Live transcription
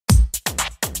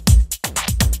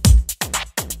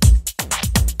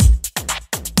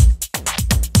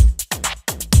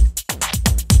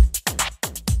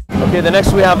Okay, the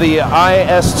next we have the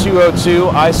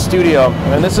IS202 iStudio,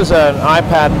 and this is an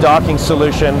iPad docking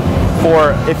solution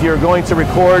for if you're going to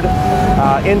record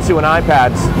into an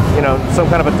iPad, you know, some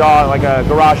kind of a DAW, like a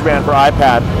GarageBand for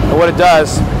iPad. And what it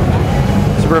does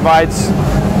is it provides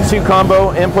two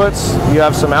combo inputs. You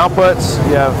have some outputs.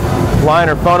 You have line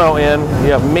or phono in.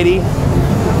 You have MIDI,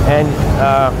 and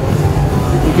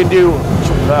you can do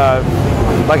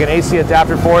like an AC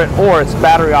adapter for it, or it's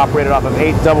battery operated off of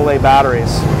 8 AA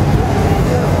batteries.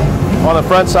 On the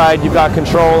front side, you've got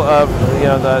control of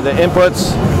the inputs.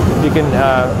 You can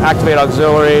activate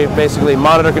auxiliary, basically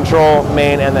monitor control,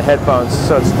 main, and the headphones.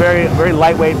 So it's very, very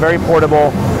lightweight, very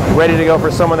portable, ready to go for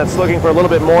someone that's looking for a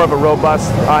little bit more of a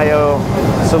robust I/O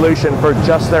solution for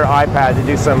just their iPad to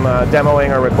do some demoing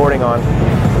or recording on.